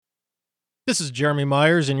This is Jeremy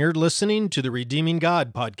Myers, and you're listening to the Redeeming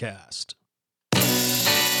God podcast.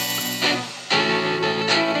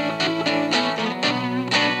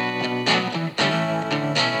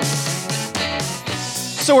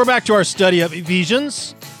 So we're back to our study of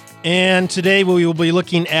Ephesians, and today we will be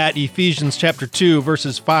looking at Ephesians chapter 2,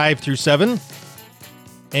 verses 5 through 7,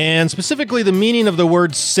 and specifically the meaning of the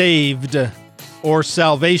word saved or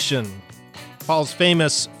salvation. Paul's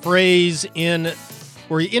famous phrase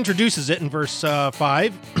where he introduces it in verse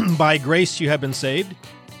 5, by grace you have been saved.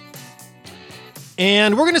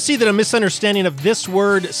 And we're going to see that a misunderstanding of this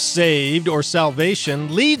word saved or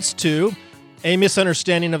salvation leads to a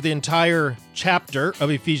misunderstanding of the entire chapter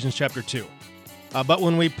of Ephesians chapter 2. But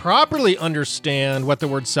when we properly understand what the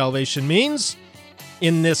word salvation means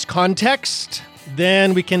in this context,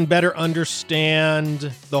 then we can better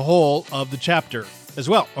understand the whole of the chapter as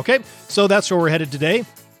well. Okay, so that's where we're headed today.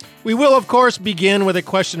 We will, of course, begin with a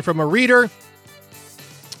question from a reader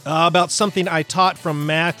about something I taught from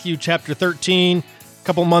Matthew chapter 13 a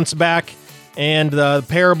couple months back, and the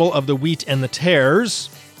parable of the wheat and the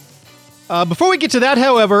tares. Before we get to that,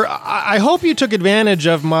 however, I hope you took advantage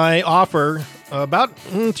of my offer about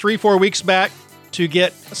 3-4 weeks back to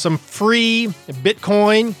get some free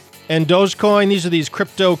Bitcoin and Dogecoin. These are these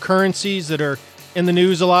cryptocurrencies that are in the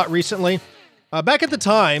news a lot recently. Back at the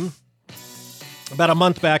time, about a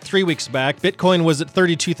month back, 3 weeks back, Bitcoin was at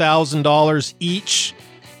 $32,000 each,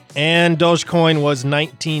 and Dogecoin was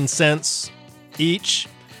 19 cents each.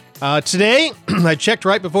 Today, I checked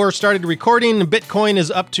right before I started recording, Bitcoin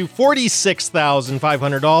is up to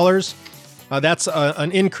 $46,500. That's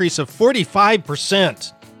an increase of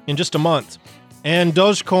 45% in just a month. And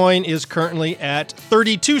Dogecoin is currently at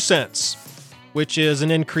 32 cents, which is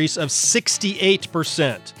an increase of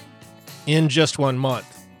 68% in just 1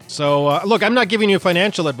 month. So, look, I'm not giving you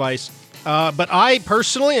financial advice, but I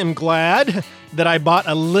personally am glad that I bought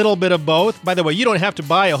a little bit of both. By the way, you don't have to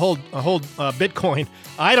buy a whole Bitcoin.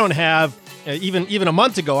 I don't have, even a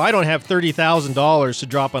month ago, I don't have $30,000 to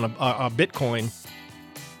drop on a Bitcoin.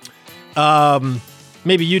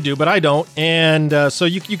 Maybe you do, but I don't. And so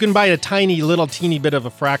you can buy a teeny bit of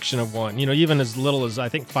a fraction of one, even as little as, I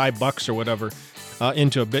think, $5 or whatever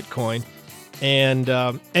into a Bitcoin. And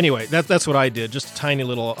anyway, that's what I did, just a tiny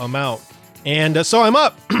little amount. And so I'm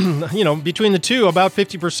up, between the two, about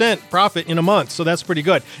 50% profit in a month. So that's pretty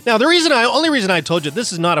good. Now, only reason I told you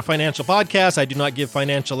this is not a financial podcast. I do not give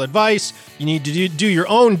financial advice. You need to do your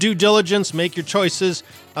own due diligence, make your choices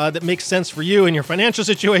that make sense for you and your financial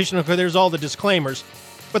situation. Okay, there's all the disclaimers.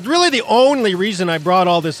 But really the only reason I brought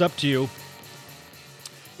all this up to you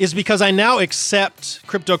is because I now accept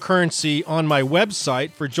cryptocurrency on my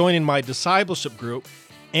website for joining my discipleship group.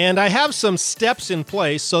 And I have some steps in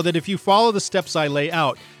place so that if you follow the steps I lay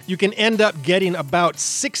out, you can end up getting about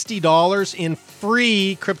 $60 in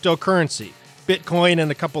free cryptocurrency, Bitcoin and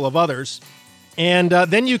a couple of others. And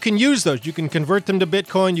then you can use those. You can convert them to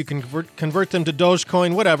Bitcoin, you can convert them to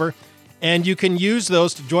Dogecoin, whatever. And you can use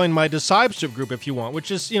those to join my discipleship group if you want, which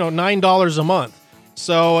is, $9 a month.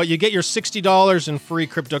 So you get your $60 in free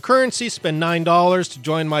cryptocurrency, spend $9 to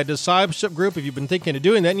join my discipleship group if you've been thinking of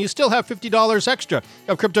doing that, and you still have $50 extra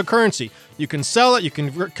of cryptocurrency. You can sell it, you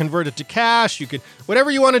can convert it to cash, you can, whatever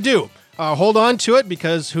you want to do. Hold on to it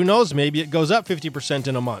because who knows, maybe it goes up 50%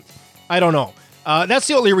 in a month. I don't know. That's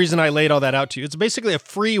the only reason I laid all that out to you. It's basically a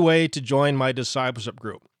free way to join my discipleship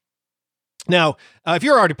group. Now, if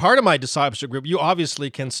you're already part of my discipleship group, you obviously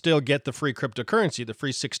can still get the free cryptocurrency, the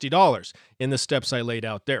free $60 in the steps I laid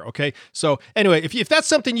out there, okay? So anyway, if that's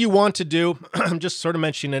something you want to do, I'm just sort of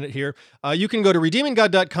mentioning it here, you can go to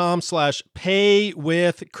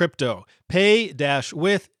redeeminggod.com/paywithcrypto,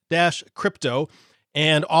 pay-with-crypto,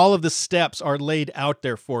 and all of the steps are laid out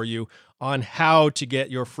there for you on how to get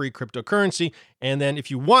your free cryptocurrency. And then if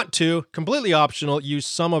you want to, completely optional, use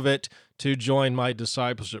some of it to join my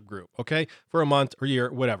discipleship group, okay? For a month or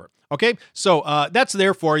year, whatever. Okay, so that's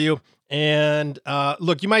there for you. And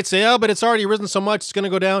look, you might say, oh, but it's already risen so much, it's going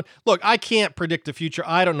to go down. Look, I can't predict the future.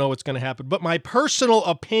 I don't know what's going to happen. But my personal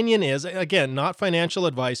opinion is, again, not financial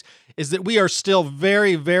advice, is that we are still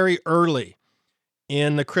very, very early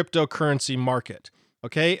in the cryptocurrency market.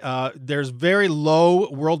 Okay, there's very low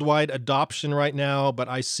worldwide adoption right now, but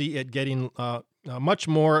I see it getting much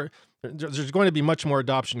more. There's going to be much more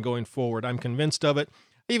adoption going forward. I'm convinced of it.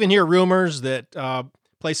 I even hear rumors that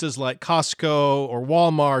places like Costco or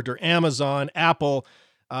Walmart or Amazon, Apple,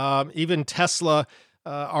 even Tesla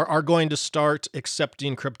are going to start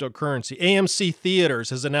accepting cryptocurrency. AMC Theaters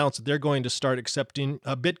has announced that they're going to start accepting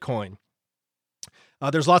Bitcoin.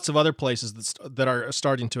 There's lots of other places that are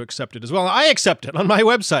starting to accept it as well. I accept it on my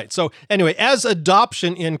website. So anyway, as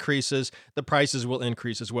adoption increases, the prices will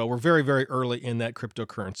increase as well. We're very, very early in that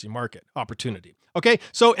cryptocurrency market opportunity. Okay,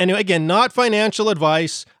 so anyway, again, not financial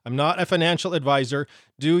advice. I'm not a financial advisor.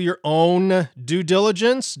 Do your own due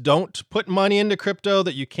diligence. Don't put money into crypto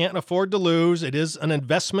that you can't afford to lose. It is an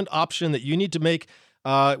investment option that you need to make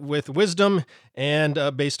with wisdom and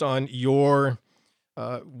based on your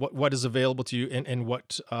what is available to you and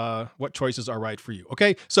what choices are right for you.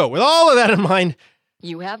 Okay, so with all of that in mind,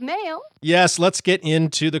 you have mail. Yes, let's get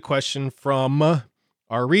into the question from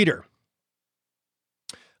our reader.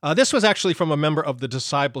 This was actually from a member of the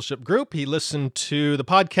discipleship group. He listened to the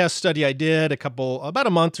podcast study I did about a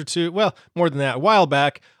month or two, well, more than that, a while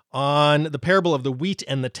back, on the parable of the wheat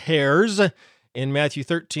and the tares in Matthew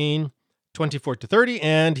 13, 24 to 30,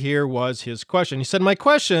 and here was his question. He said, my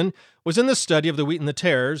question was in the study of the wheat and the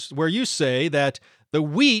tares, where you say that the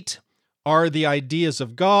wheat are the ideas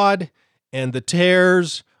of God and the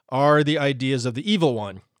tares are the ideas of the evil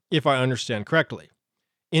one, if I understand correctly.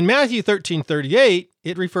 In Matthew 13:38,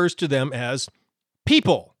 it refers to them as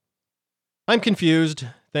people. I'm confused.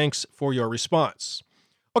 Thanks for your response.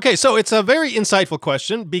 Okay, so it's a very insightful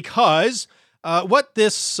question because what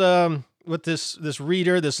this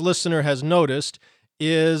reader, this listener has noticed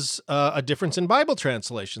is a difference in Bible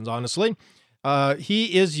translations, honestly.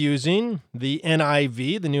 He is using the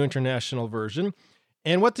NIV, the New International Version,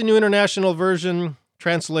 and what the New International Version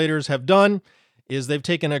translators have done is they've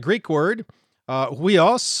taken a Greek word,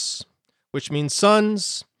 huios, which means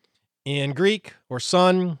sons in Greek, or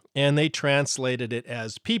son, and they translated it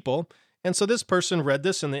as people. And so this person read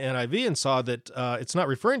this in the NIV and saw that it's not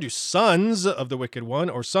referring to sons of the wicked one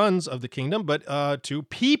or sons of the kingdom, but to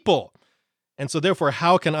people. And so therefore,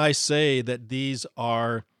 how can I say that these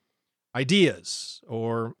are ideas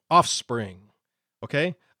or offspring,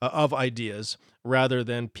 of ideas rather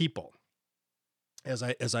than people, as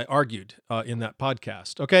I argued in that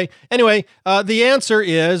podcast. Okay. Anyway, the answer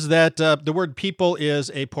is that the word people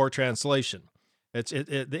is a poor translation. The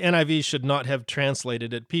NIV should not have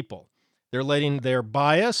translated it people. They're letting their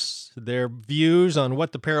bias, their views on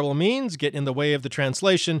what the parable means get in the way of the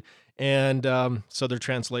translation, and so their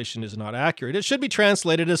translation is not accurate. It should be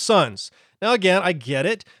translated as sons. Now, again, I get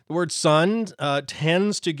it. The word son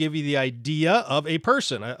tends to give you the idea of a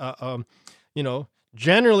person.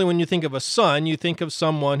 Generally, when you think of a son, you think of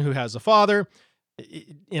someone who has a father.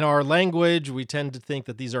 In our language, we tend to think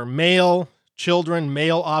that these are male children,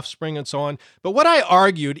 male offspring, and so on. But what I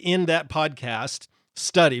argued in that podcast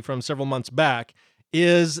study from several months back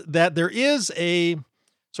is that there is a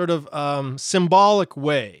sort of symbolic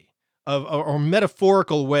way or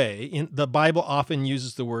metaphorical way. The Bible often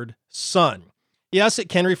uses the word son. Yes, it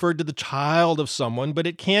can refer to the child of someone, but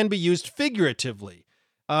it can be used figuratively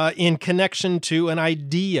in connection to an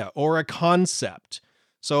idea or a concept.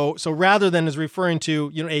 So rather than as referring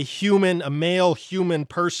to a male human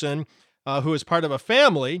person who is part of a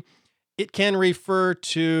family, it can refer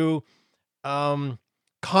to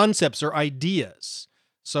concepts or ideas.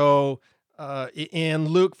 So in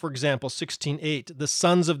Luke, for example, 16:8, the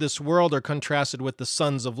sons of this world are contrasted with the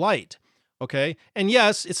sons of light. Okay, and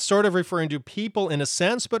yes, it's sort of referring to people in a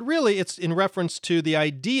sense, but really it's in reference to the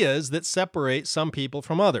ideas that separate some people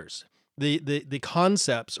from others, the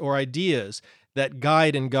concepts or ideas that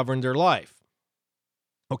guide and govern their life.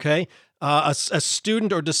 Okay, a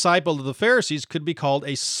student or disciple of the Pharisees could be called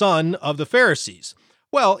a son of the Pharisees.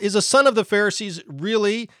 Well, is a son of the Pharisees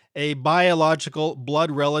really a biological blood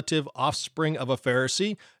relative offspring of a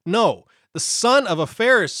Pharisee? No. The son of a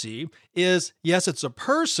Pharisee is, yes, it's a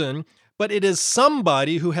person, but it is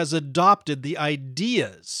somebody who has adopted the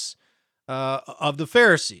ideas of the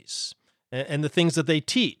Pharisees and the things that they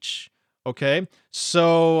teach. Okay,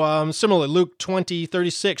 so similarly, Luke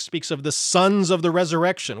 20:36 speaks of the sons of the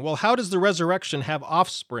resurrection. Well, how does the resurrection have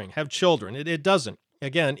offspring, have children? It doesn't.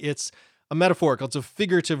 Again, it's a metaphorical, it's a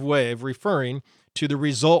figurative way of referring to the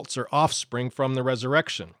results or offspring from the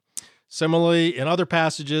resurrection. Similarly, in other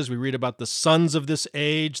passages, we read about the sons of this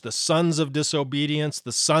age, the sons of disobedience,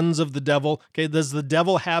 the sons of the devil. Okay, does the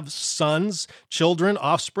devil have sons, children,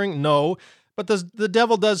 offspring? No, but the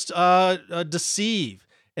devil does deceive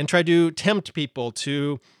and try to tempt people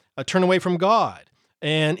to turn away from God.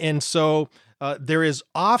 And so there is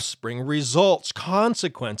offspring, results,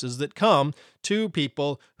 consequences that come to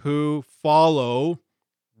people who follow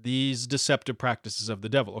these deceptive practices of the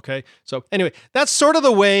devil, okay? So anyway, that's sort of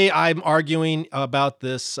the way I'm arguing about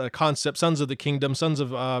this concept, sons of the kingdom, sons of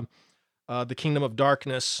the kingdom of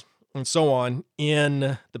darkness, and so on,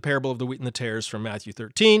 in the parable of the wheat and the tares from Matthew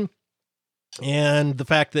 13. And the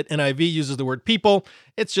fact that NIV uses the word people,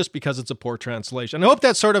 it's just because it's a poor translation. I hope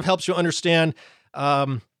that sort of helps you understand,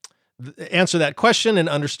 answer that question and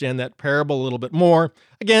understand that parable a little bit more.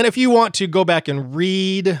 Again, if you want to go back and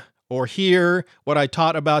read or hear what I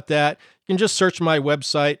taught about that, you can just search my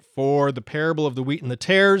website for the parable of the wheat and the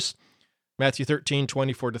tares, Matthew 13,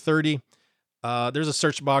 24 to 30. There's a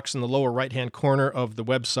search box in the lower right-hand corner of the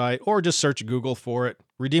website, or just search Google for it,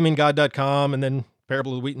 redeeminggod.com, and then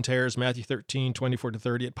Parable of the Wheat and Tares, Matthew 13, 24 to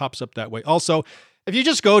 30. It pops up that way. Also, if you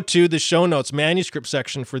just go to the show notes manuscript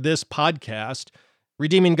section for this podcast,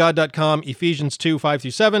 redeeminggod.com, Ephesians 2, 5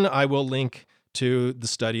 through 7, I will link to the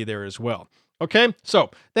study there as well. Okay,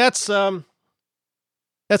 so that's the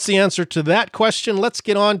answer to that question. Let's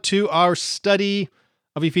get on to our study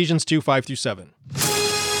of Ephesians 2, 5 through 7.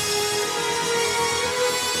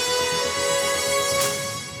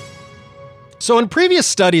 So in previous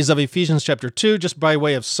studies of Ephesians chapter 2, just by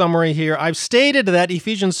way of summary here, I've stated that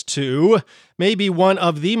Ephesians 2 may be one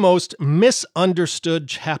of the most misunderstood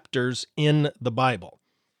chapters in the Bible.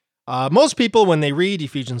 Most people, when they read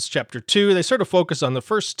Ephesians chapter 2, they sort of focus on the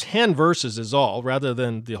first 10 verses is all, rather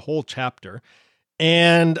than the whole chapter.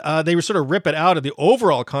 And they sort of rip it out of the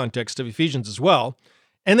overall context of Ephesians as well.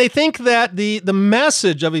 And they think that the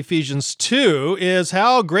message of Ephesians 2 is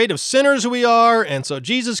how great of sinners we are, and so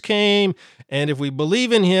Jesus came, and if we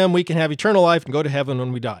believe in him, we can have eternal life and go to heaven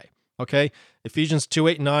when we die. Okay? Ephesians 2,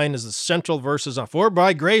 8, 9 is the central verses on, for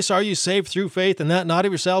by grace are you saved through faith, and that not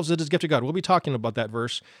of yourselves, it is a gift of God. We'll be talking about that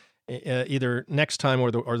verse either next time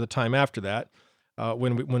or the time after that,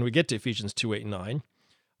 when we get to Ephesians 2, 8, and 9.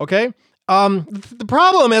 Okay? The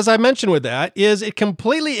problem, as I mentioned with that, is it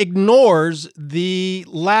completely ignores the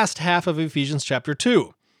last half of Ephesians chapter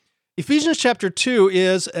 2. Ephesians chapter 2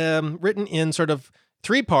 is written in sort of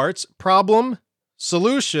three parts: problem,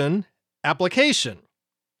 solution, application.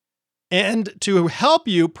 And to help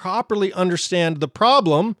you properly understand the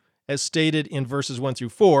problem, as stated in verses 1 through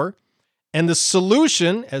 4, and the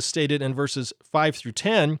solution, as stated in verses 5 through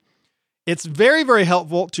 10, it's very, very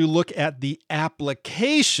helpful to look at the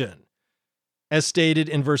application, as stated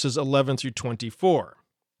in verses 11 through 24.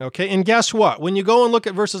 Okay, and guess what? When you go and look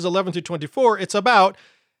at verses 11 through 24, it's about,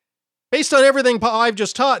 based on everything I've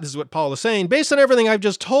just taught, this is what Paul is saying, based on everything I've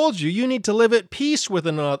just told you, you need to live at peace with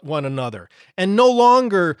one another and no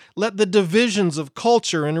longer let the divisions of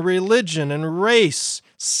culture and religion and race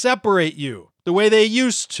separate you the way they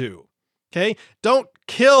used to. Okay? Don't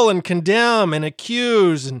kill and condemn and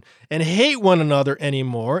accuse and hate one another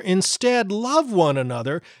anymore. Instead, love one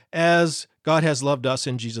another as God has loved us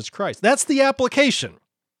in Jesus Christ. That's the application.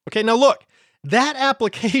 Okay, now look, that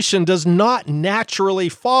application does not naturally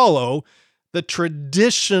follow the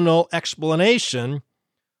traditional explanation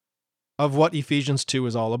of what Ephesians 2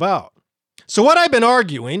 is all about. So what I've been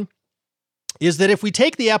arguing is that if we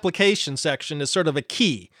take the application section as sort of a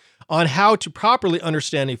key on how to properly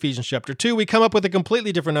understand Ephesians chapter 2, we come up with a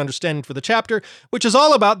completely different understanding for the chapter, which is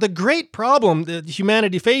all about the great problem that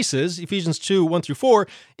humanity faces, Ephesians 2, 1 through 4,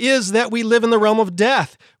 is that we live in the realm of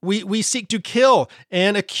death. We seek to kill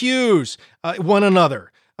and accuse one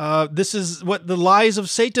another. This is what the lies of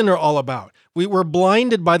Satan are all about. We were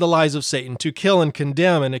blinded by the lies of Satan to kill and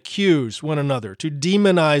condemn and accuse one another, to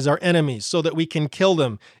demonize our enemies so that we can kill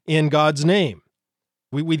them in God's name.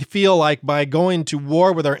 We feel like by going to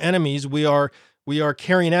war with our enemies, we are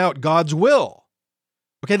carrying out God's will.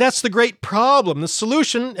 Okay, that's the great problem. The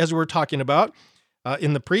solution, as we're talking about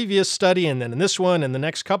in the previous study and then in this one and the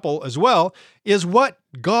next couple as well, is what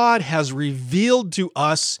God has revealed to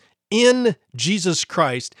us in Jesus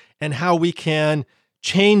Christ and how we can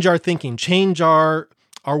change our thinking, change our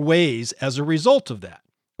ways as a result of that.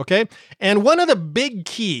 Okay? And one of the big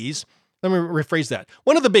keys, let me rephrase that,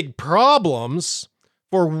 one of the big problems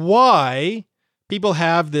for why people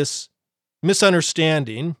have this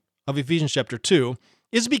misunderstanding of Ephesians chapter 2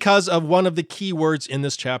 is because of one of the key words in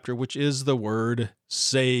this chapter, which is the word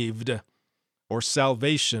saved or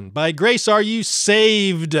salvation. By grace are you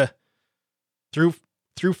saved through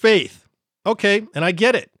faith. Okay, and I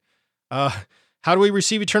get it. How do we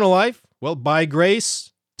receive eternal life? Well, by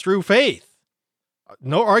grace through faith.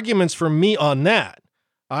 No arguments from me on that.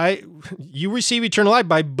 You receive eternal life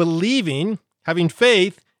by believing, having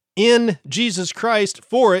faith in Jesus Christ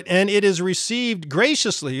for it, and it is received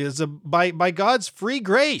graciously by God's free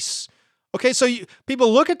grace. Okay, so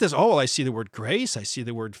people look at this, oh, well, I see the word grace, I see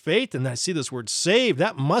the word faith, and I see this word saved.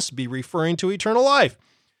 That must be referring to eternal life.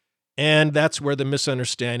 And that's where the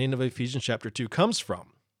misunderstanding of Ephesians chapter 2 comes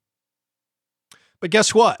from. But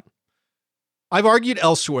guess what? I've argued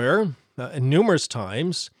elsewhere numerous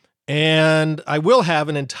times And I will have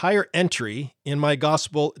an entire entry in my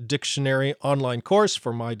Gospel Dictionary online course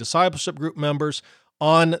for my discipleship group members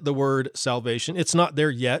on the word salvation. It's not there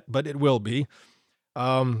yet, but it will be.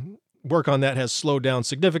 Work on that has slowed down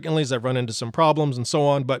significantly as I've run into some problems and so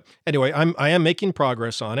on. But anyway, I am making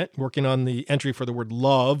progress on it, working on the entry for the word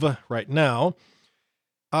love right now.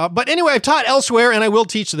 But anyway, I've taught elsewhere, and I will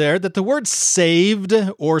teach there, that the word saved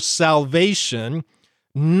or salvation,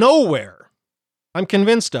 nowhere, I'm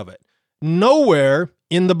convinced of it, nowhere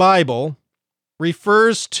in the Bible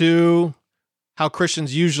refers to how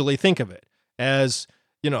Christians usually think of it as,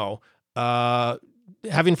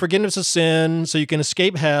 having forgiveness of sin so you can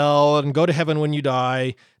escape hell and go to heaven when you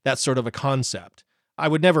die, that sort of a concept. I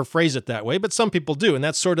would never phrase it that way, but some people do, and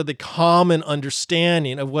that's sort of the common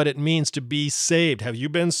understanding of what it means to be saved. Have you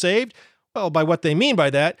been saved? Well, by what they mean by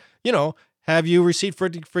that, have you received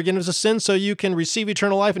forgiveness of sin so you can receive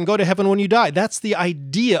eternal life and go to heaven when you die? That's the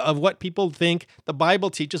idea of what people think the Bible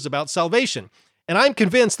teaches about salvation. And I'm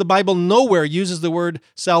convinced the Bible nowhere uses the word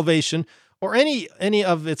salvation or any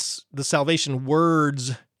of the salvation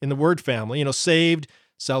words in the word family, saved,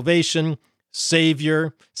 salvation,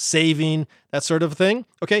 savior, saving, that sort of thing.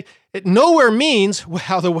 Okay, it nowhere means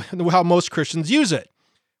how most Christians use it,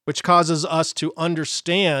 which causes us to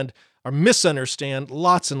understand or misunderstand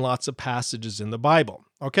lots and lots of passages in the Bible.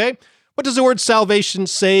 Okay, what does the word salvation,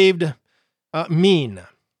 saved, mean?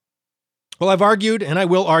 Well, I've argued, and I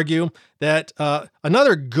will argue, that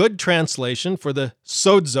another good translation for the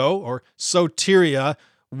sozo or soteria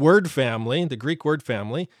word family, the Greek word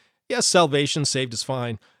family, yes, salvation, saved is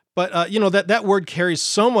fine, but that word carries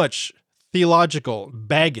so much theological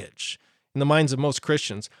baggage in the minds of most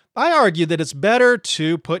Christians. I argue that it's better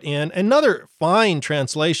to put in another fine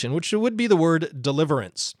translation, which would be the word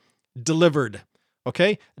deliverance, delivered,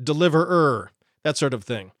 okay, deliverer, that sort of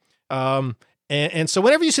thing. And so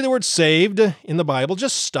whenever you see the word saved in the Bible,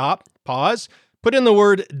 just stop, pause, put in the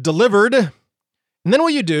word delivered, and then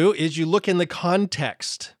what you do is you look in the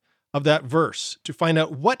context of that verse to find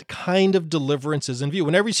out what kind of deliverance is in view.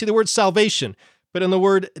 Whenever you see the word salvation, put in the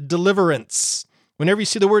word deliverance. Whenever you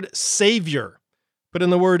see the word savior, put in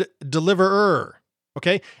the word deliverer,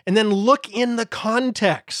 okay? And then look in the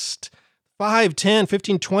context, 5, 10,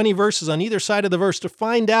 15, 20 verses on either side of the verse to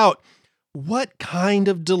find out what kind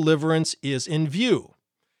of deliverance is in view.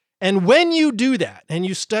 And when you do that, and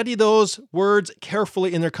you study those words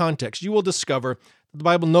carefully in their context, you will discover that the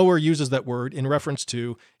Bible nowhere uses that word in reference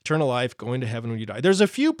to eternal life, going to heaven when you die. There's a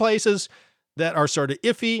few places that are sort of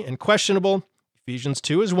iffy and questionable. Ephesians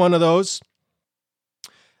 2 is one of those.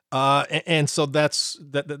 And so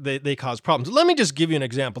they cause problems. Let me just give you an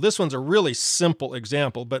example. This one's a really simple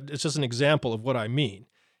example, but it's just an example of what I mean.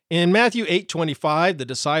 In Matthew 8:25, the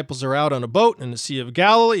disciples are out on a boat in the Sea of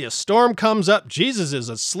Galilee. A storm comes up. Jesus is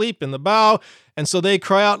asleep in the bow. And so they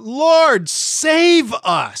cry out, "Lord, save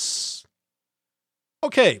us."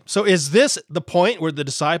 Okay, so is this the point where the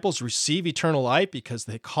disciples receive eternal life because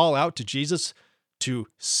they call out to Jesus to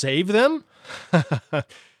save them?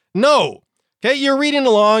 No. Okay, you're reading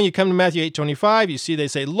along. You come to Matthew 8:25. You see they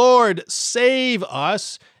say, "Lord, save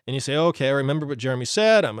us." And you say, okay, I remember what Jeremy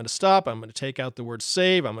said. I'm going to stop. I'm going to take out the word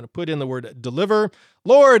save. I'm going to put in the word deliver.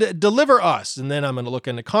 Lord, deliver us. And then I'm going to look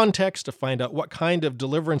into context to find out what kind of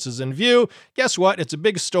deliverance is in view. Guess what? It's a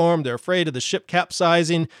big storm. They're afraid of the ship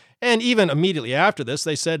capsizing. And even immediately after this,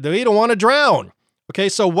 they said they don't want to drown. Okay,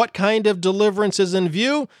 so what kind of deliverance is in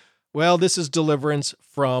view? Well, this is deliverance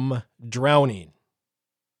from drowning.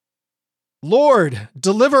 Lord,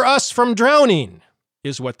 deliver us from drowning,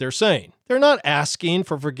 is what they're saying. They're not asking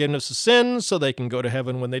for forgiveness of sins so they can go to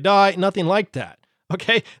heaven when they die. Nothing like that.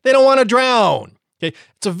 Okay? They don't want to drown. Okay?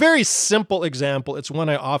 It's a very simple example. It's one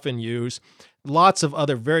I often use. Lots of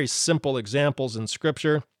other very simple examples in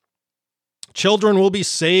Scripture. Children will be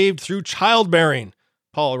saved through childbearing,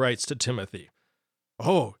 Paul writes to Timothy.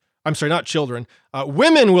 Oh, I'm sorry, not children.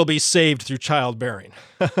 Women will be saved through childbearing.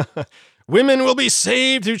 Women will be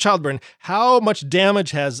saved through childbearing. How much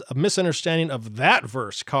damage has a misunderstanding of that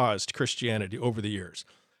verse caused Christianity over the years?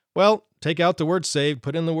 Well, take out the word saved,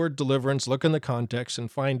 put in the word deliverance, look in the context, and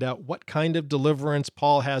find out what kind of deliverance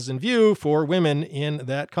Paul has in view for women in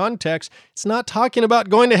that context. It's not talking about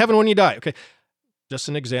going to heaven when you die. Okay, just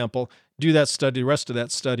an example. Do that study, the rest of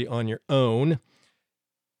that study on your own.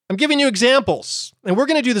 I'm giving you examples, and we're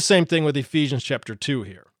going to do the same thing with Ephesians chapter 2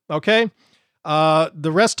 here, okay?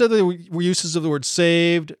 The rest of the uses of the word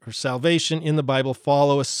saved or salvation in the Bible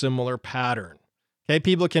follow a similar pattern. Okay,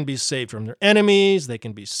 people can be saved from their enemies. They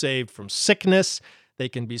can be saved from sickness. They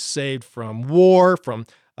can be saved from war, from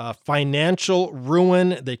financial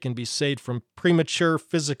ruin. They can be saved from premature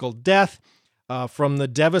physical death. from the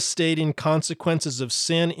devastating consequences of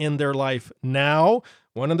sin in their life now.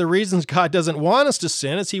 One of the reasons God doesn't want us to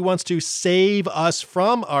sin is he wants to save us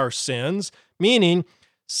from our sins, meaning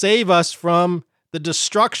save us from the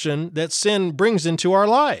destruction that sin brings into our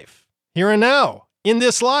life, here and now, in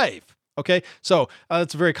this life. Okay, so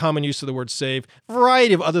that's a very common use of the word save. A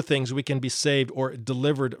variety of other things we can be saved or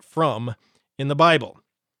delivered from in the Bible.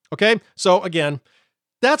 Okay, so again,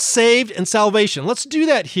 that's saved and salvation. Let's do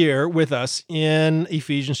that here with us in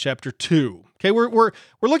Ephesians chapter 2. Okay, we're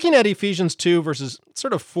looking at Ephesians 2, verses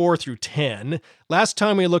sort of 4 through 10. Last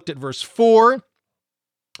time we looked at verse 4,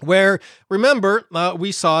 where, remember,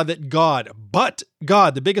 we saw that but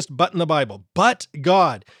God, the biggest but in the Bible, but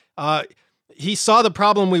God, he saw the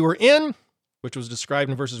problem we were in, which was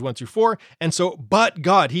described in verses 1 through 4, and so, but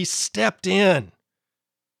God, he stepped in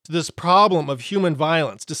to this problem of human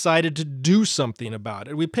violence, decided to do something about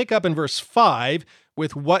it. We pick up in verse 5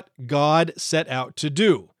 with what God set out to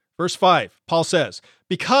do. Verse 5, Paul says,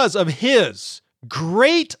 because of his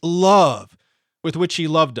great love with which he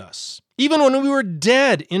loved us, even when we were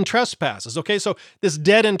dead in trespasses. Okay, so this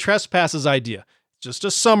dead in trespasses idea, just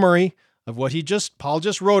a summary of what Paul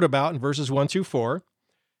just wrote about in verses 1 through 4.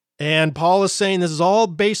 And Paul is saying this is all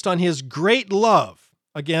based on his great love.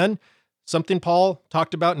 Again, something Paul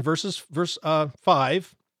talked about in verse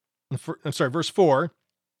 4.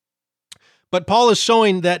 But Paul is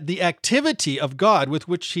showing that the activity of God with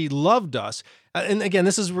which he loved us, and again,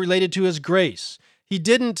 this is related to his grace. He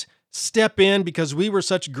didn't step in because we were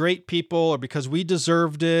such great people or because we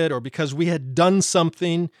deserved it or because we had done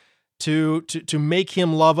something to make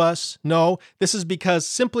him love us. No, this is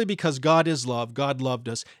simply because God is love. God loved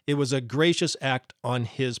us. It was a gracious act on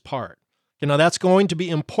his part. Now, that's going to be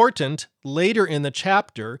important later in the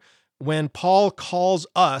chapter when Paul calls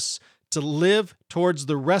us to live towards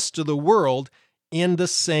the rest of the world in the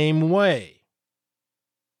same way.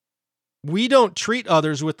 We don't treat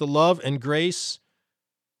others with the love and grace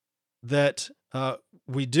that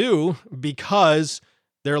we do because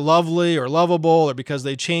they're lovely or lovable or because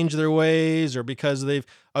they change their ways or because they've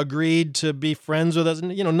agreed to be friends with us.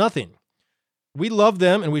 Nothing. We love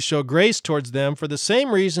them and we show grace towards them for the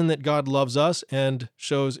same reason that God loves us and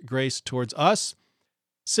shows grace towards us,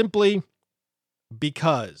 simply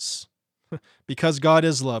because God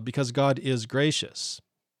is love, because God is gracious,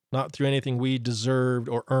 not through anything we deserved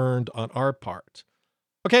or earned on our part.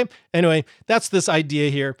 Okay, anyway, that's this idea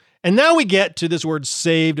here. And now we get to this word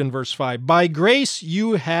saved in verse 5. By grace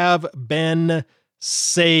you have been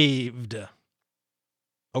saved.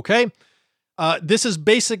 Okay? This is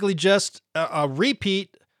basically just a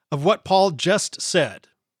repeat of what Paul just said.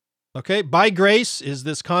 Okay? By grace is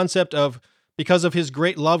this concept of because of his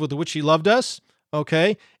great love with which he loved us.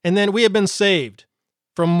 Okay? And then we have been saved.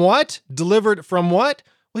 From what? Delivered from what?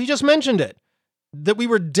 Well, he just mentioned it. That we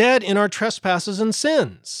were dead in our trespasses and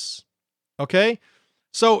sins. Okay?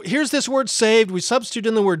 So here's this word saved. We substitute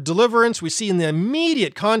in the word deliverance. We see in the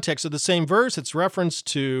immediate context of the same verse, it's reference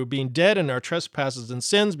to being dead in our trespasses and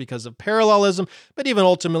sins because of parallelism. But even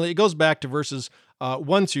ultimately, it goes back to verses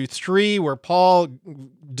 1 through 3, where Paul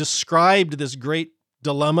described this great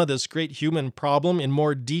dilemma, this great human problem in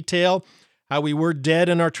more detail, how we were dead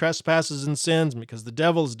in our trespasses and sins because the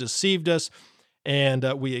devil has deceived us, and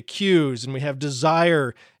we accuse, and we have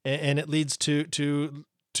desire, and it leads to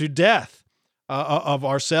death. Of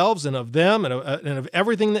ourselves and of them and of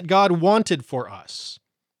everything that God wanted for us.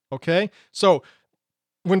 Okay? So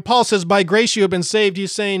when Paul says, by grace you have been saved,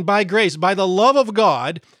 he's saying by grace, by the love of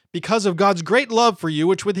God, because of God's great love for you,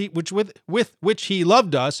 with which he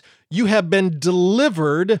loved us, you have been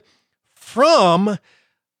delivered from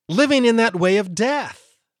living in that way of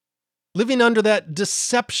death, living under that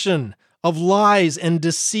deception of lies and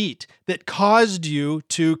deceit that caused you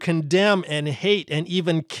to condemn and hate and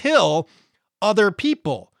even kill other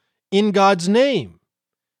people in God's name.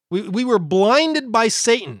 We were blinded by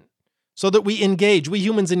Satan so that we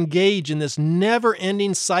humans engage in this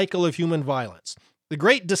never-ending cycle of human violence. The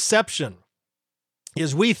great deception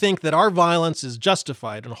is we think that our violence is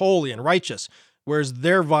justified and holy and righteous, whereas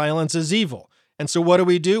their violence is evil. And so what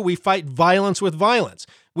do? We fight violence with violence.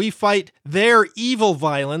 We fight their evil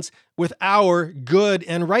violence with our good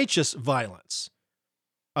and righteous violence.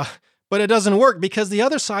 But it doesn't work because the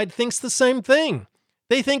other side thinks the same thing.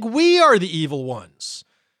 They think we are the evil ones.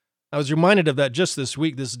 I was reminded of that just this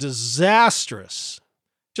week, this disastrous,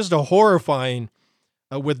 just a horrifying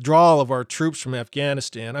withdrawal of our troops from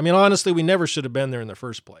Afghanistan. I mean, honestly, we never should have been there in the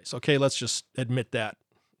first place. Okay, let's just admit that.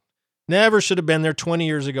 Never should have been there 20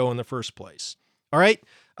 years ago in the first place. All right?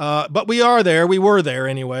 But we are there. We were there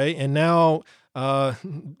anyway. And now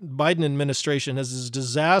Biden administration has this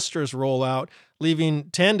disastrous rollout, leaving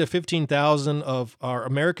 10 to 15,000 of our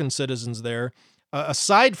American citizens there.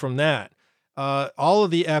 Aside from that, all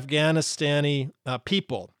of the Afghanistani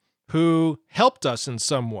people who helped us in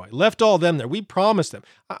some way, left all them there. We promised them.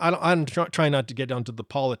 I'm trying not to get down to the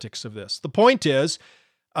politics of this. The point is,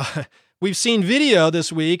 we've seen video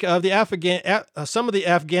this week of some of the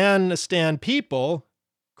Afghanistan people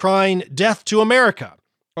crying death to America.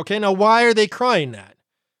 Okay, now why are they crying that?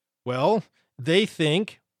 Well, they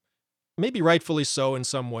think, maybe rightfully so in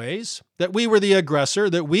some ways, that we were the aggressor,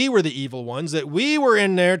 that we were the evil ones, that we were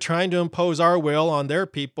in there trying to impose our will on their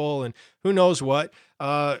people and who knows what,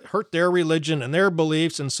 hurt their religion and their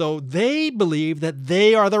beliefs. And so they believe that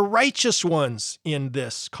they are the righteous ones in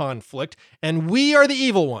this conflict and we are the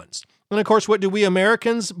evil ones. And of course, what do we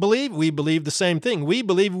Americans believe? We believe the same thing. We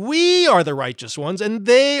believe we are the righteous ones and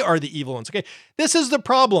they are the evil ones. Okay, this is the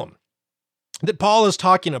problem that Paul is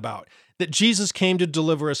talking about, that Jesus came to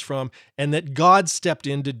deliver us from and that God stepped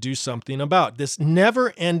in to do something about. This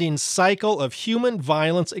never-ending cycle of human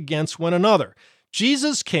violence against one another.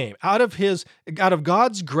 Jesus came out of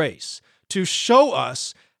God's grace to show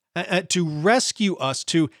us, to rescue us,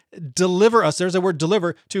 to deliver us. There's the word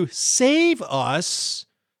deliver, to save us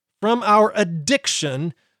from our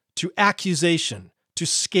addiction to accusation, to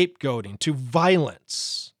scapegoating, to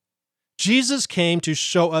violence. Jesus came to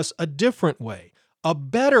show us a different way, a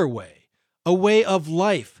better way, a way of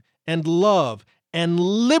life and love and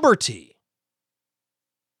liberty,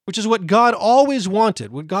 which is what God always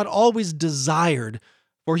wanted, what God always desired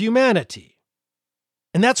for humanity.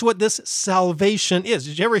 And that's what this salvation is.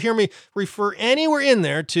 Did you ever hear me refer anywhere in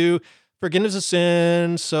there to forgiveness of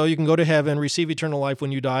sin so you can go to heaven, receive eternal life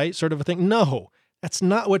when you die, sort of a thing? No, that's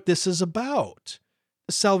not what this is about.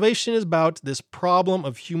 The salvation is about this problem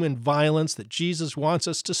of human violence that Jesus wants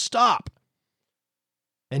us to stop.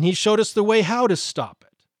 And he showed us the way how to stop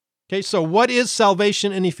it. Okay, so what is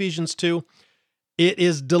salvation in Ephesians 2? It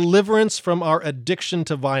is deliverance from our addiction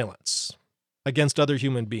to violence against other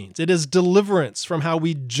human beings. It is deliverance from how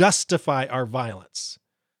we justify our violence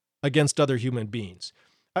against other human beings.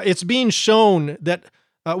 It's being shown that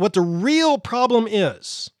what the real problem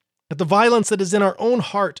is, that the violence that is in our own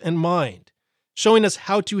heart and mind, showing us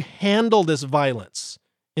how to handle this violence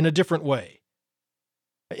in a different way,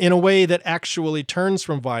 in a way that actually turns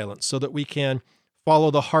from violence so that we can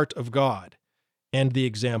follow the heart of God and the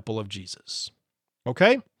example of Jesus.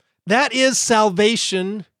 Okay? That is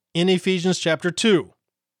salvation in Ephesians chapter 2.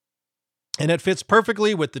 And it fits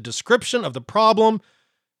perfectly with the description of the problem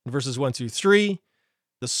in verses 1 through 3,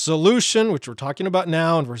 the solution, which we're talking about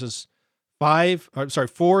now in verses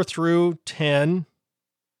 4 through 10,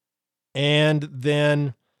 and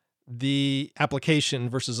then the application,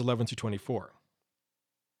 verses 11 through 24.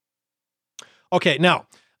 Okay, now,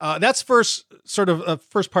 that's first part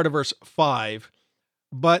of verse 5.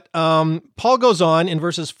 But Paul goes on in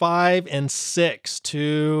verses 5 and 6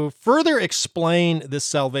 to further explain this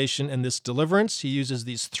salvation and this deliverance. He uses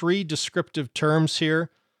these three descriptive terms here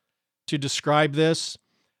to describe this.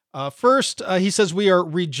 First, he says we are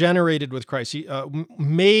regenerated with Christ,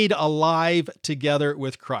 made alive together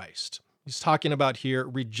with Christ. He's talking about here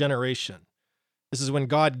regeneration. This is when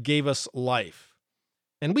God gave us life.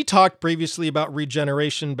 And we talked previously about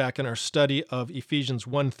regeneration back in our study of Ephesians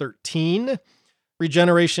 1:13.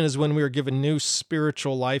 Regeneration is when we are given new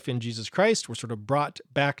spiritual life in Jesus Christ. We're sort of brought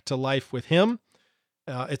back to life with him.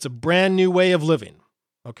 It's a brand new way of living.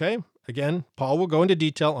 Okay? Again, Paul will go into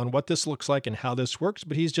detail on what this looks like and how this works,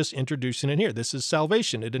 but he's just introducing it here. This is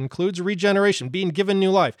salvation. It includes regeneration, being given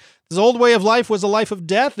new life. This old way of life was a life of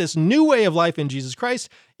death. This new way of life in Jesus Christ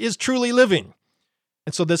is truly living.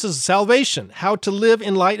 And so this is salvation, how to live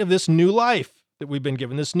in light of this new life that we've been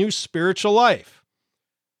given, this new spiritual life.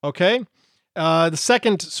 Okay? The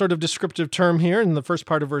second sort of descriptive term here in the first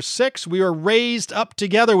part of verse 6, we are raised up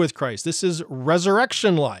together with Christ. This is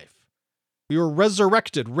resurrection life. We were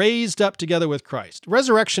resurrected, raised up together with Christ.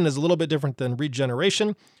 Resurrection is a little bit different than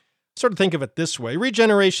regeneration. Sort of think of it this way.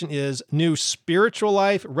 Regeneration is new spiritual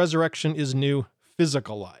life. Resurrection is new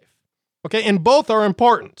physical life. Okay, and both are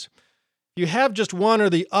important. If you have just one or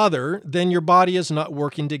the other, then your body is not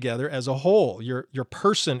working together as a whole. Your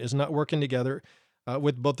person is not working together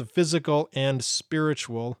with both the physical and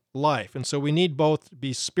spiritual life. And so we need both to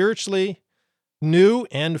be spiritually new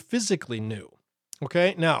and physically new.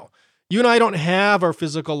 Okay, now, you and I don't have our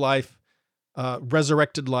physical life,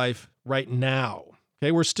 resurrected life right now.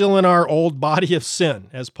 Okay, we're still in our old body of sin,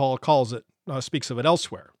 as Paul calls it, speaks of it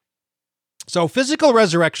elsewhere. So physical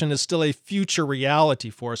resurrection is still a future reality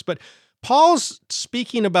for us, but Paul's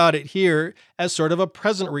speaking about it here as sort of a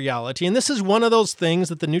present reality, and this is one of those things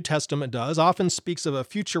that the New Testament does, often speaks of a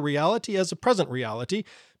future reality as a present reality,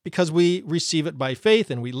 because we receive it by faith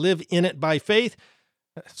and we live in it by faith.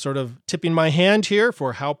 Sort of tipping my hand here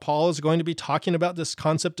for how Paul is going to be talking about this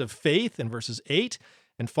concept of faith in verses 8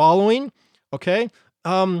 and following, okay?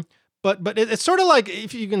 But it's sort of like,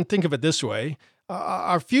 if you can think of it this way,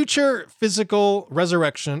 our future physical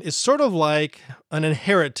resurrection is sort of like an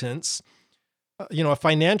inheritance, a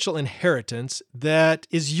financial inheritance that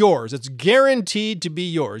is yours. It's guaranteed to be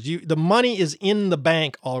yours. The money is in the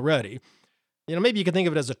bank already. Maybe you can think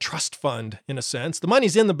of it as a trust fund in a sense. The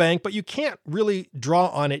money's in the bank, but you can't really draw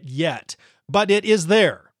on it yet, but it is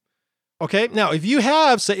there. Okay? Now, if you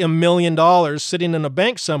have, say, $1 million sitting in a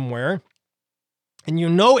bank somewhere, and you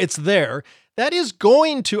know it's there, that is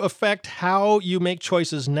going to affect how you make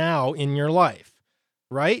choices now in your life,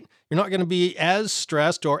 right? You're not going to be as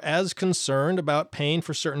stressed or as concerned about paying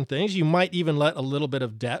for certain things. You might even let a little bit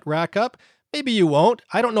of debt rack up. Maybe you won't.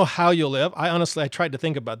 I don't know how you'll live. I tried to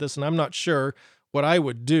think about this, and I'm not sure what I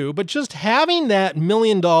would do. But just having that $1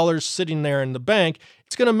 million sitting there in the bank,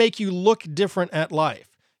 it's going to make you look different at life.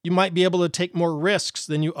 You might be able to take more risks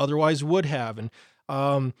than you otherwise would have,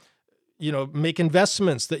 and make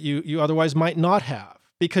investments that you otherwise might not have,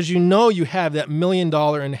 because you have that $1 million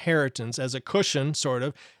inheritance as a cushion, sort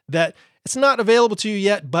of, that it's not available to you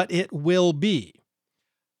yet, but it will be.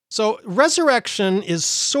 So resurrection is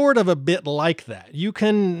sort of a bit like that. You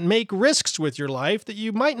can make risks with your life that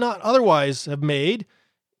you might not otherwise have made,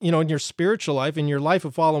 in your spiritual life, in your life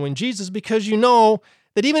of following Jesus, because you know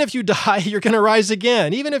that even if you die, you're going to rise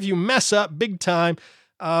again. Even if you mess up big time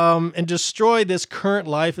and destroy this current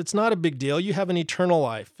life, it's not a big deal. You have an eternal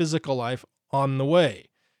life, physical life on the way.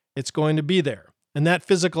 It's going to be there. And that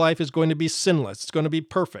physical life is going to be sinless. It's going to be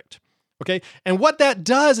perfect. Okay? And what that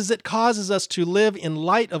does is it causes us to live in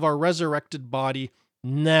light of our resurrected body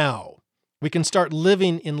now. We can start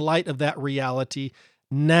living in light of that reality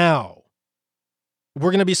now.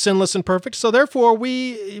 We're going to be sinless and perfect, so therefore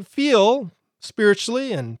we feel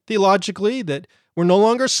spiritually and theologically that we're no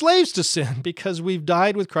longer slaves to sin because we've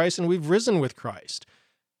died with Christ and we've risen with Christ.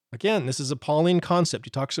 Again, this is a Pauline concept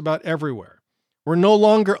he talks about everywhere. We're no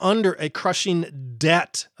longer under a crushing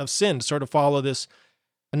debt of sin, to sort of follow this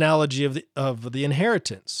analogy of the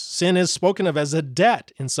inheritance. Sin is spoken of as a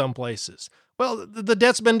debt in some places. Well, the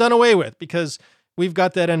debt's been done away with because we've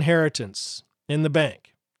got that inheritance in the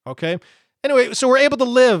bank, okay? Anyway, so we're able to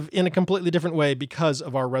live in a completely different way because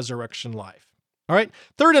of our resurrection life. All right,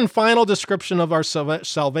 third and final description of our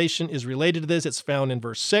salvation is related to this. It's found in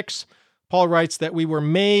verse 6. Paul writes that we were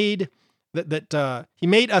made, that he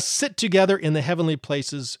made us sit together in the heavenly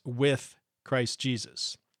places with Christ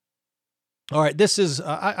Jesus. All right, this is,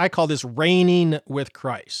 I call this reigning with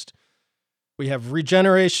Christ. We have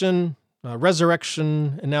regeneration,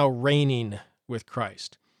 resurrection, and now reigning with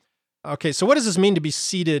Christ. Okay, so what does this mean to be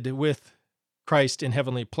seated with Christ in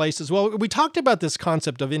heavenly places? Well, we talked about this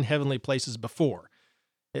concept of in heavenly places before.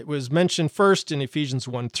 It was mentioned first in Ephesians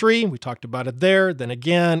 1:3. We talked about it there. Then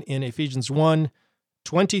again in Ephesians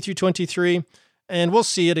 1:20 through 23. And we'll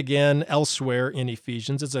see it again elsewhere in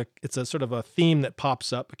Ephesians. It's a sort of a theme that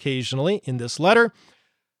pops up occasionally in this letter.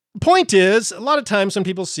 The point is, a lot of times when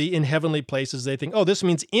people see in heavenly places, they think, oh, this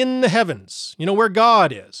means in the heavens, where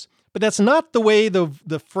God is. But that's not the way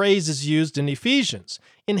the phrase is used in Ephesians.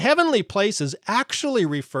 In heavenly places actually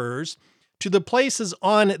refers to the places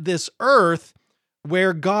on this earth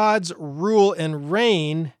where God's rule and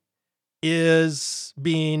reign is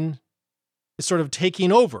sort of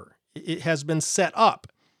taking over. It has been set up.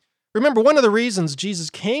 Remember, one of the reasons Jesus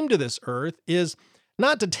came to this earth is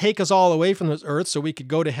not to take us all away from this earth so we could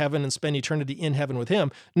go to heaven and spend eternity in heaven with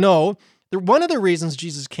him. No, one of the reasons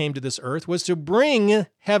Jesus came to this earth was to bring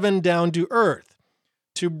heaven down to earth,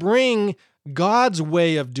 to bring God's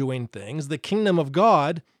way of doing things, the kingdom of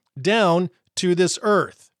God, down to this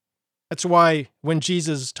earth. That's why when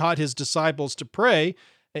Jesus taught his disciples to pray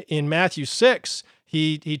in Matthew 6,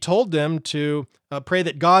 he told them to pray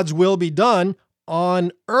that God's will be done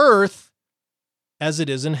on earth as it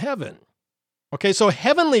is in heaven. Okay, so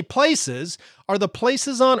heavenly places are the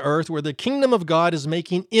places on earth where the kingdom of God is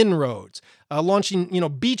making inroads, launching,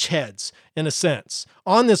 beachheads, in a sense,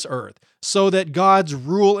 on this earth, so that God's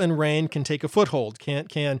rule and reign can take a foothold,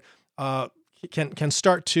 can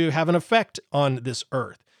start to have an effect on this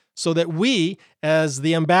earth, so that we, as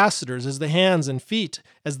the ambassadors, as the hands and feet,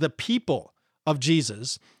 as the people of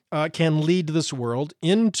Jesus, can lead this world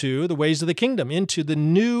into the ways of the kingdom, into the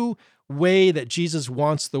new way that Jesus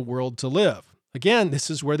wants the world to live. Again, this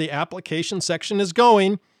is where the application section is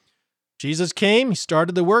going. Jesus came, he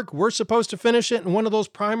started the work, we're supposed to finish it, and one of the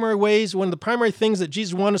primary things that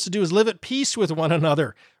Jesus wants us to do is live at peace with one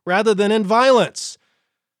another rather than in violence.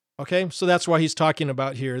 Okay, so that's why he's talking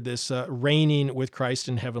about here this reigning with Christ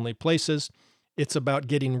in heavenly places. It's about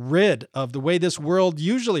getting rid of the way this world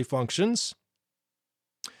usually functions,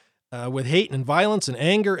 with hate and violence and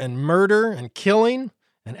anger and murder and killing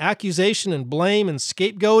and accusation and blame and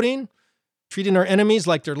scapegoating, treating our enemies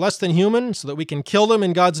like they're less than human so that we can kill them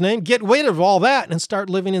in God's name. Get rid of all that and start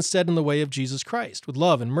living instead in the way of Jesus Christ with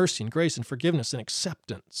love and mercy and grace and forgiveness and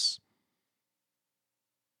acceptance.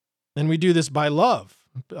 And we do this by love.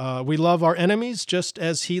 We love our enemies just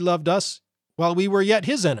as he loved us while we were yet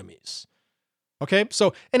his enemies. Okay,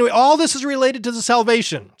 so anyway, all this is related to the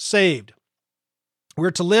salvation, saved.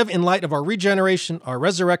 We're to live in light of our regeneration, our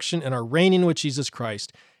resurrection, and our reigning with Jesus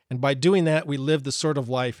Christ. And by doing that, we live the sort of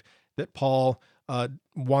life that Paul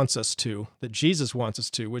wants us to, that Jesus wants us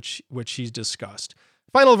to, which he's discussed.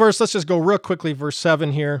 Final verse, let's just go real quickly, verse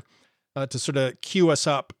 7 here, to sort of tee us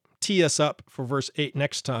up for verse 8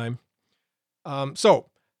 next time. So,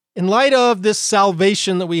 in light of this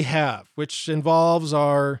salvation that we have, which involves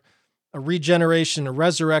our regeneration, a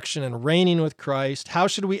resurrection, and reigning with Christ, how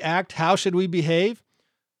should we act? How should we behave?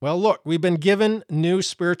 Well, look, we've been given new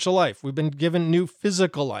spiritual life. We've been given new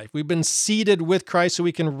physical life. We've been seated with Christ so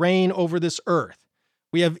we can reign over this earth.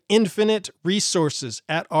 We have infinite resources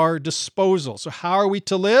at our disposal. So how are we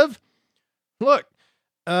to live? Look,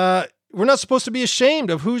 we're not supposed to be ashamed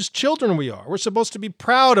of whose children we are. We're supposed to be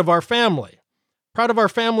proud of our family, proud of our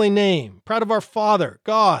family name, proud of our Father,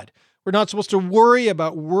 God. We're not supposed to worry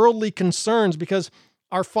about worldly concerns because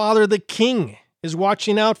our Father, the King, is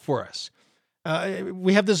watching out for us.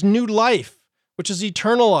 We have this new life, which is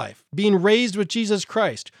eternal life, being raised with Jesus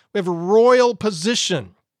Christ. We have a royal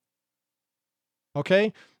position.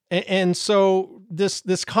 Okay? And so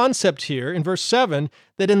this concept here in verse 7,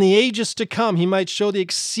 that in the ages to come, he might show the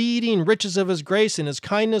exceeding riches of his grace and his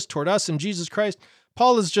kindness toward us in Jesus Christ.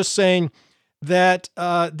 Paul is just saying that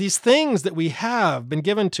these things that we have been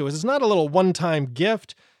given to us is not a little one-time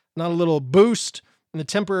gift, not a little boost, and a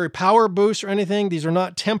temporary power boost or anything. These are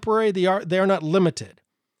not temporary. They are not limited.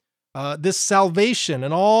 This salvation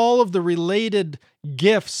and all of the related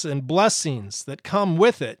gifts and blessings that come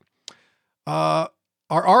with it are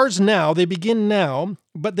ours now. They begin now,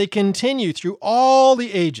 but they continue through all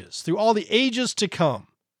the ages to come,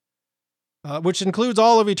 which includes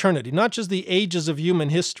all of eternity, not just the ages of human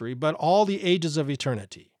history, but all the ages of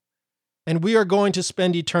eternity. And we are going to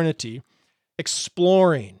spend eternity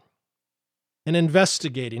exploring and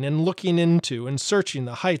investigating and looking into and searching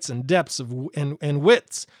the heights and depths and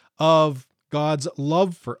widths of God's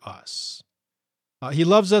love for us. He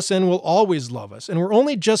loves us and will always love us. And we're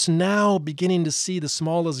only just now beginning to see the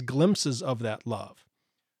smallest glimpses of that love.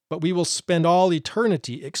 But we will spend all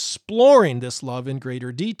eternity exploring this love in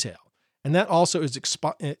greater detail. And that also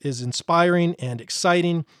is inspiring and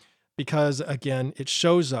exciting because, again, it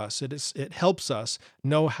shows us, it helps us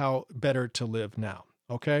know how better to live now.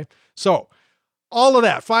 Okay? So, all of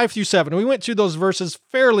that, 5 through 7. We went through those verses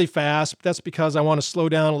fairly fast. But that's because I want to slow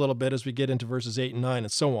down a little bit as we get into verses 8 and 9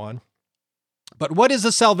 and so on. But what is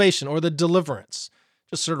the salvation or the deliverance?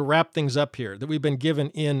 Just sort of wrap things up here that we've been given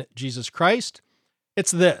in Jesus Christ.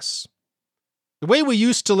 It's this. The way we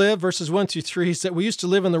used to live, verses 1 through 3, is that we used to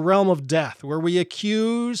live in the realm of death, where we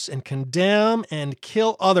accuse and condemn and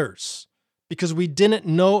kill others because we didn't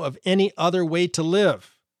know of any other way to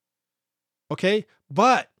live. Okay?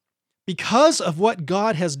 But because of what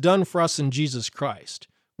God has done for us in Jesus Christ,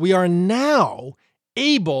 we are now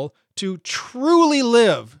able to truly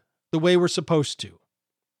live the way we're supposed to.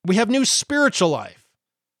 We have new spiritual life,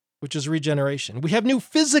 which is regeneration. We have new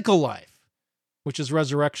physical life, which is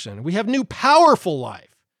resurrection. We have new powerful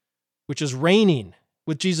life, which is reigning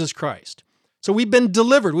with Jesus Christ. So we've been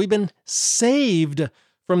delivered. We've been saved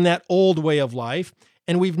from that old way of life.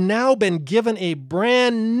 And we've now been given a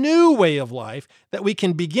brand new way of life that we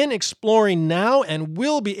can begin exploring now and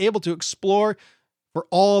will be able to explore for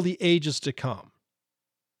all the ages to come.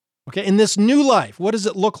 Okay, in this new life, what does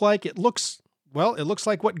it look like? It looks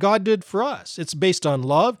like what God did for us. It's based on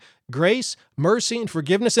love, grace, mercy, and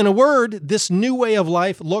forgiveness. In a word, this new way of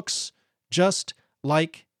life looks just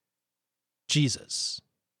like Jesus.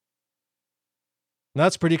 And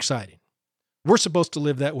that's pretty exciting. We're supposed to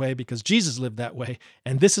live that way because Jesus lived that way,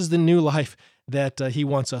 and this is the new life that he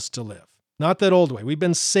wants us to live. Not that old way. We've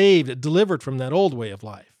been saved, delivered from that old way of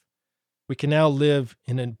life. We can now live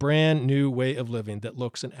in a brand new way of living that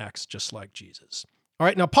looks and acts just like Jesus. All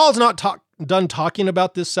right, now Paul's not done talking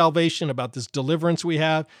about this salvation, about this deliverance we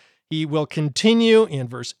have. He will continue in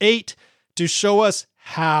verse 8 to show us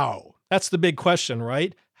how. That's the big question,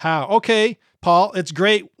 right? How? Okay, Paul, it's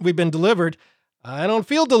great. We've been delivered. I don't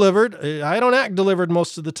feel delivered. I don't act delivered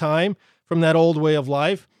most of the time from that old way of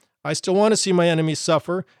life. I still want to see my enemies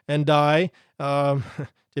suffer and die,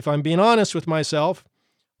 if I'm being honest with myself.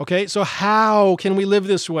 Okay, so how can we live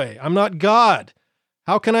this way? I'm not God.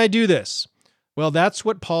 How can I do this? Well, that's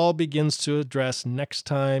what Paul begins to address next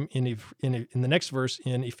time in the next verse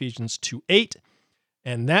in Ephesians 2:8,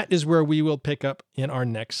 and that is where we will pick up in our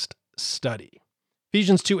next study.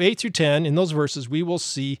 Ephesians 2:8 through 10, in those verses, we will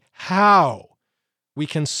see how we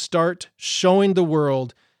can start showing the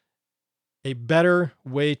world a better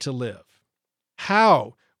way to live,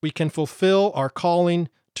 how we can fulfill our calling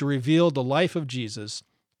to reveal the life of Jesus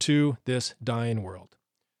to this dying world.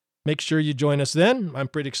 Make sure you join us then. I'm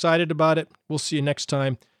pretty excited about it. We'll see you next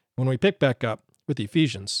time when we pick back up with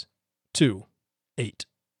Ephesians 2:8.